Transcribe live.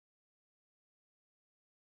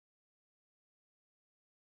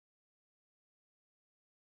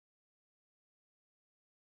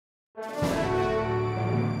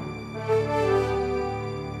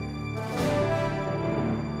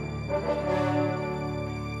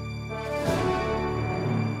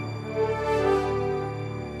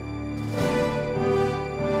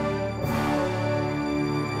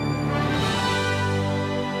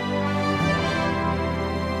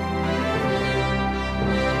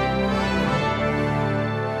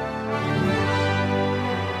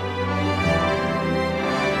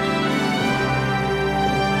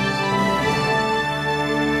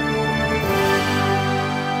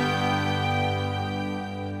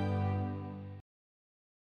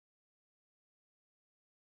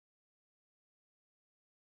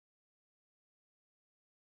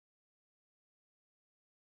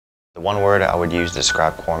The one word I would use to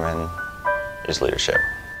describe Corpsman is leadership.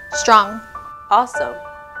 Strong. Awesome.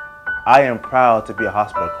 I am proud to be a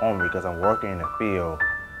hospital corpsman because I'm working in the field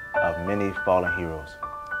of many fallen heroes.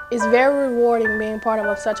 It's very rewarding being part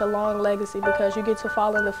of such a long legacy because you get to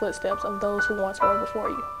follow in the footsteps of those who once were before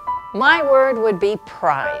you. My word would be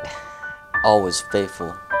pride. Always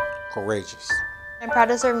faithful. Courageous. I'm proud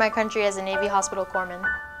to serve my country as a Navy hospital corpsman.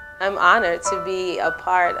 I'm honored to be a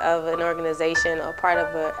part of an organization or part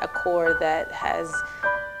of a corps that has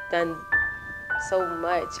done so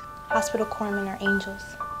much. Hospital corpsmen are angels.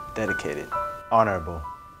 Dedicated. Honorable.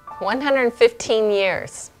 115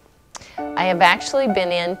 years. I have actually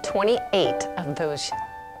been in 28 of those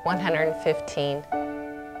 115,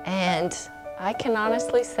 and I can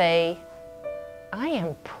honestly say I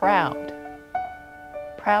am proud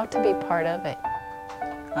to be part of it.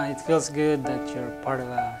 It feels good that you're part of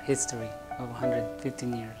a history of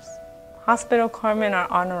 115 years. Hospital corpsmen are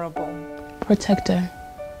honorable. Protector.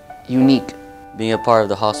 Unique. Being a part of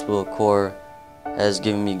the hospital corps has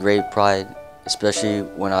given me great pride, especially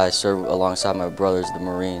when I serve alongside my brothers, the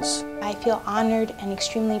Marines. I feel honored and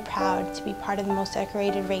extremely proud to be part of the most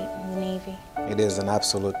decorated rate in the Navy. It is an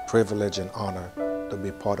absolute privilege and honor to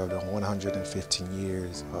be part of the 115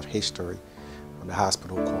 years of history of the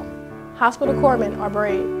hospital corpsmen. Hospital corpsmen are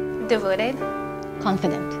brave, devoted,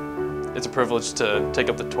 confident. It's a privilege to take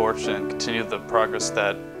up the torch and continue the progress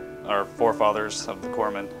that our forefathers of the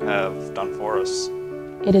corpsmen have done for us.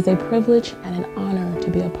 It is a privilege and an honor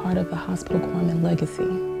to be a part of the hospital corpsman legacy.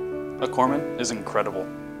 A corpsman is incredible.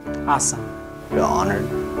 Awesome. I feel honored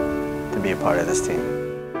to be a part of this team.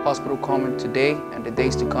 Hospital corpsmen today and the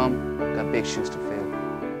days to come got big shoes to fill.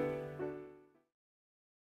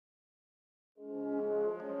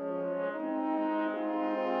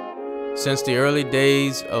 Since the early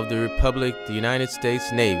days of the Republic, the United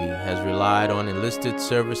States Navy has relied on enlisted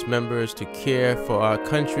service members to care for our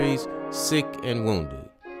country's sick and wounded.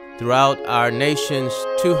 Throughout our nation's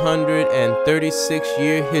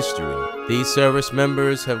 236-year history, these service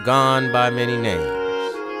members have gone by many names: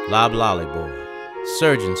 Loblolly Boy,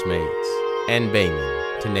 Surgeon's Mates, and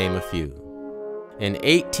Baymen, to name a few. In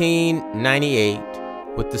 1898,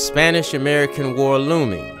 with the Spanish-American War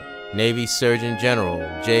looming, Navy Surgeon General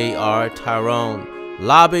J.R. Tyrone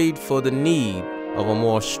lobbied for the need of a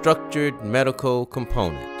more structured medical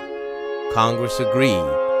component. Congress agreed,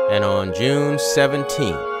 and on June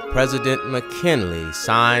 17th, President McKinley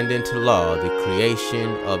signed into law the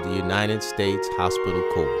creation of the United States Hospital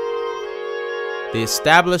Corps. The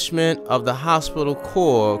establishment of the Hospital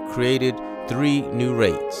Corps created 3 new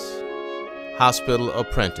rates: Hospital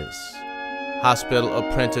Apprentice, Hospital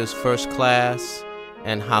Apprentice First Class,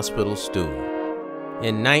 and Hospital Steward.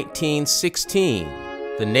 In 1916,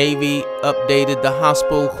 the Navy updated the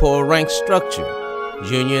Hospital Corps rank structure.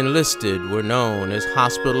 Junior enlisted were known as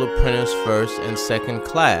Hospital Apprentice First and Second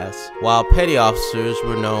Class, while petty officers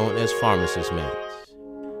were known as pharmacist mates.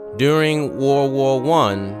 During World War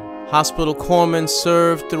I, hospital corpsmen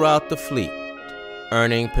served throughout the fleet,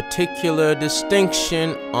 earning particular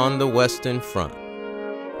distinction on the Western Front.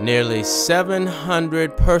 Nearly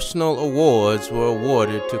 700 personal awards were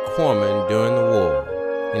awarded to corpsmen during the war,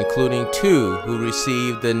 including 2 who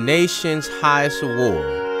received the nation's highest award,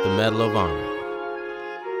 the Medal of Honor.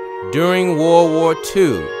 During World War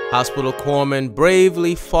II, hospital corpsmen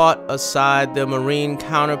bravely fought aside their Marine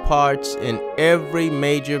counterparts in every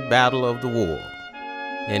major battle of the war.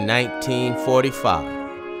 In 1945,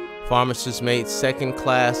 pharmacist mate Second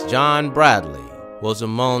Class John Bradley was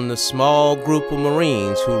among the small group of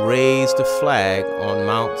Marines who raised the flag on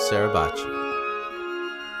Mount Suribachi.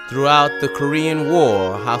 Throughout the Korean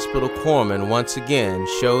War, hospital corpsmen once again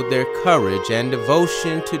showed their courage and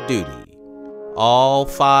devotion to duty. All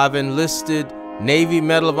 5 enlisted Navy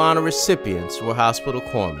Medal of Honor recipients were hospital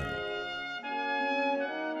corpsmen.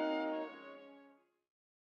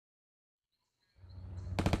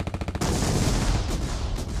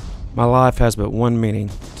 My life has but one meaning: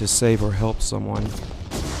 to save or help someone.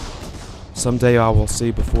 Someday I will see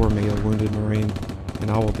before me a wounded Marine, and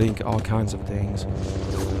I will think all kinds of things.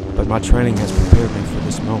 But my training has prepared me for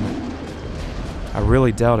this moment. I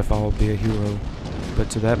really doubt if I will be a hero, but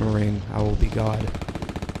to that Marine I will be God.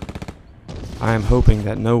 I am hoping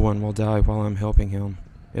that no one will die while I'm helping him.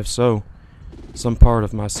 If so, some part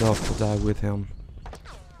of myself will die with him.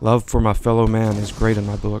 Love for my fellow man is great in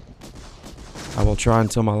my book. I will try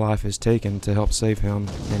until my life is taken to help save him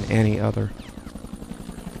and any other.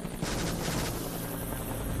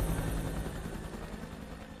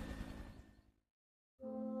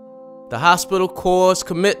 The Hospital Corps'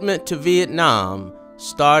 commitment to Vietnam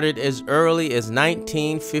started as early as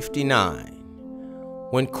 1959,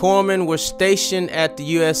 when corpsmen were stationed at the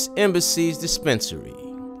U.S. Embassy's dispensary.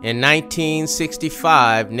 In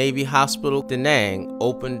 1965, Navy Hospital Da Nang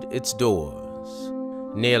opened its doors.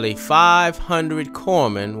 Nearly 500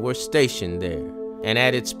 corpsmen were stationed there, and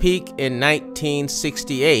at its peak in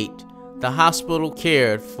 1968, the hospital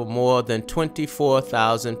cared for more than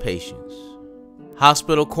 24,000 patients.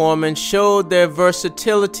 Hospital corpsmen showed their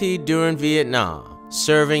versatility during Vietnam,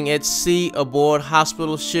 serving at sea aboard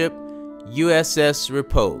hospital ship USS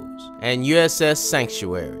Repose and USS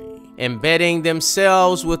Sanctuary, embedding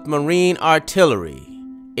themselves with Marine artillery,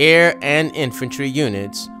 air and infantry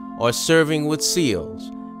units, or serving with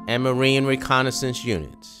SEALs and Marine reconnaissance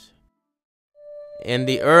units. In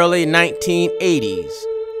the early 1980s,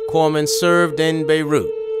 corpsmen served in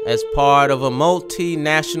Beirut as part of a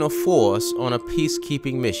multinational force on a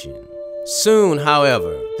peacekeeping mission. Soon,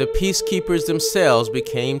 however, the peacekeepers themselves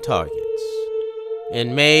became targets.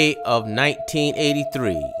 In May of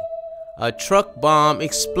 1983, a truck bomb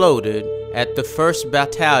exploded at the 1st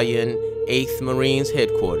Battalion, 8th Marines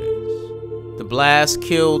headquarters. The blast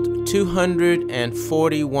killed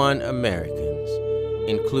 241 Americans,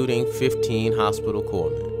 including 15 hospital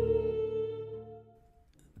corpsmen.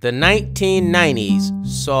 The 1990s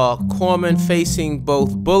saw corpsmen facing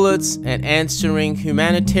both bullets and answering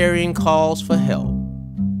humanitarian calls for help.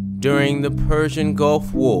 During the Persian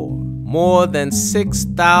Gulf War, more than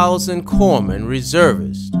 6,000 corpsmen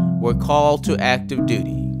reservists were called to active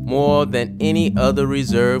duty, more than any other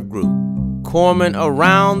reserve group. Corpsmen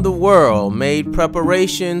around the world made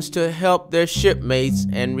preparations to help their shipmates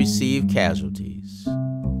and receive casualties.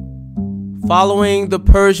 Following the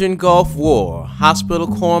Persian Gulf War, hospital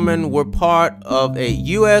corpsmen were part of a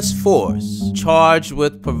U.S. force charged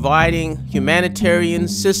with providing humanitarian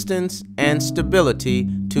assistance and stability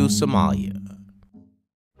to Somalia.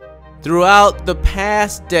 Throughout the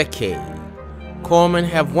past decade, corpsmen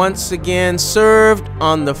have once again served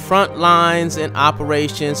on the front lines in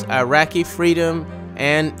operations Iraqi Freedom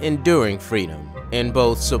and Enduring Freedom in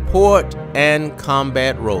both support and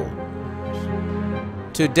combat roles.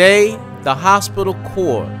 Today, the Hospital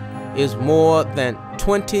Corps is more than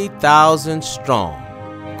 20,000 strong.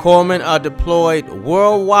 Corpsmen are deployed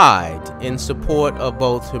worldwide in support of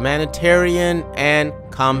both humanitarian and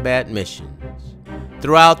combat missions.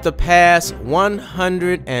 Throughout the past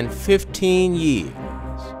 115 years,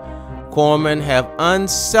 corpsmen have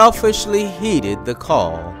unselfishly heeded the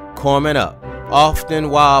call, "Corpsman Up,"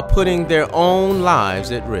 often while putting their own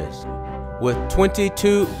lives at risk. With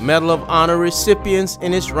 22 Medal of Honor recipients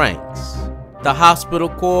in its ranks, the Hospital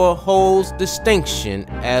Corps holds distinction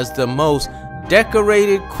as the most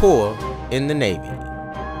decorated corps in the Navy.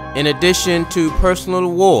 In addition to personal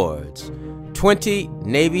awards, 20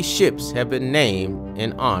 Navy ships have been named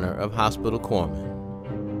in honor of hospital corpsmen.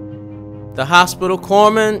 The Hospital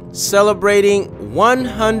Corpsmen celebrating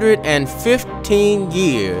 115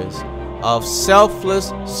 years of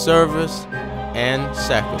selfless service and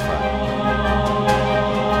sacrifice.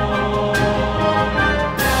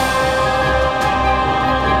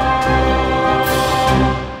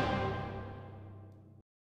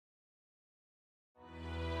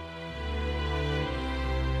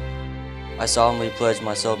 I solemnly pledge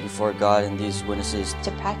myself before God and these witnesses to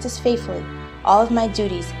practice faithfully all of my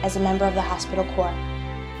duties as a member of the Hospital Corps.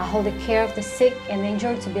 I hold the care of the sick and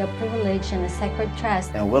injured to be a privilege and a sacred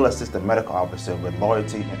trust. And will assist the medical officer with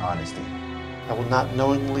loyalty and honesty. I will not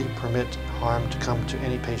knowingly permit harm to come to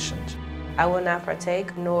any patient. I will not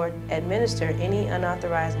partake nor administer any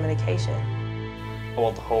unauthorized medication. I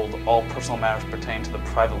will hold all personal matters pertaining to the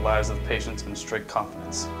private lives of patients in strict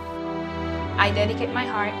confidence. I dedicate my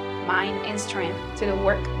heart, mind, and strength to the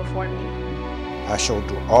work before me. I shall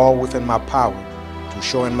do all within my power to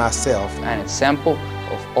show in myself an example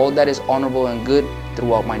of all that is honorable and good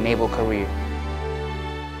throughout my naval career.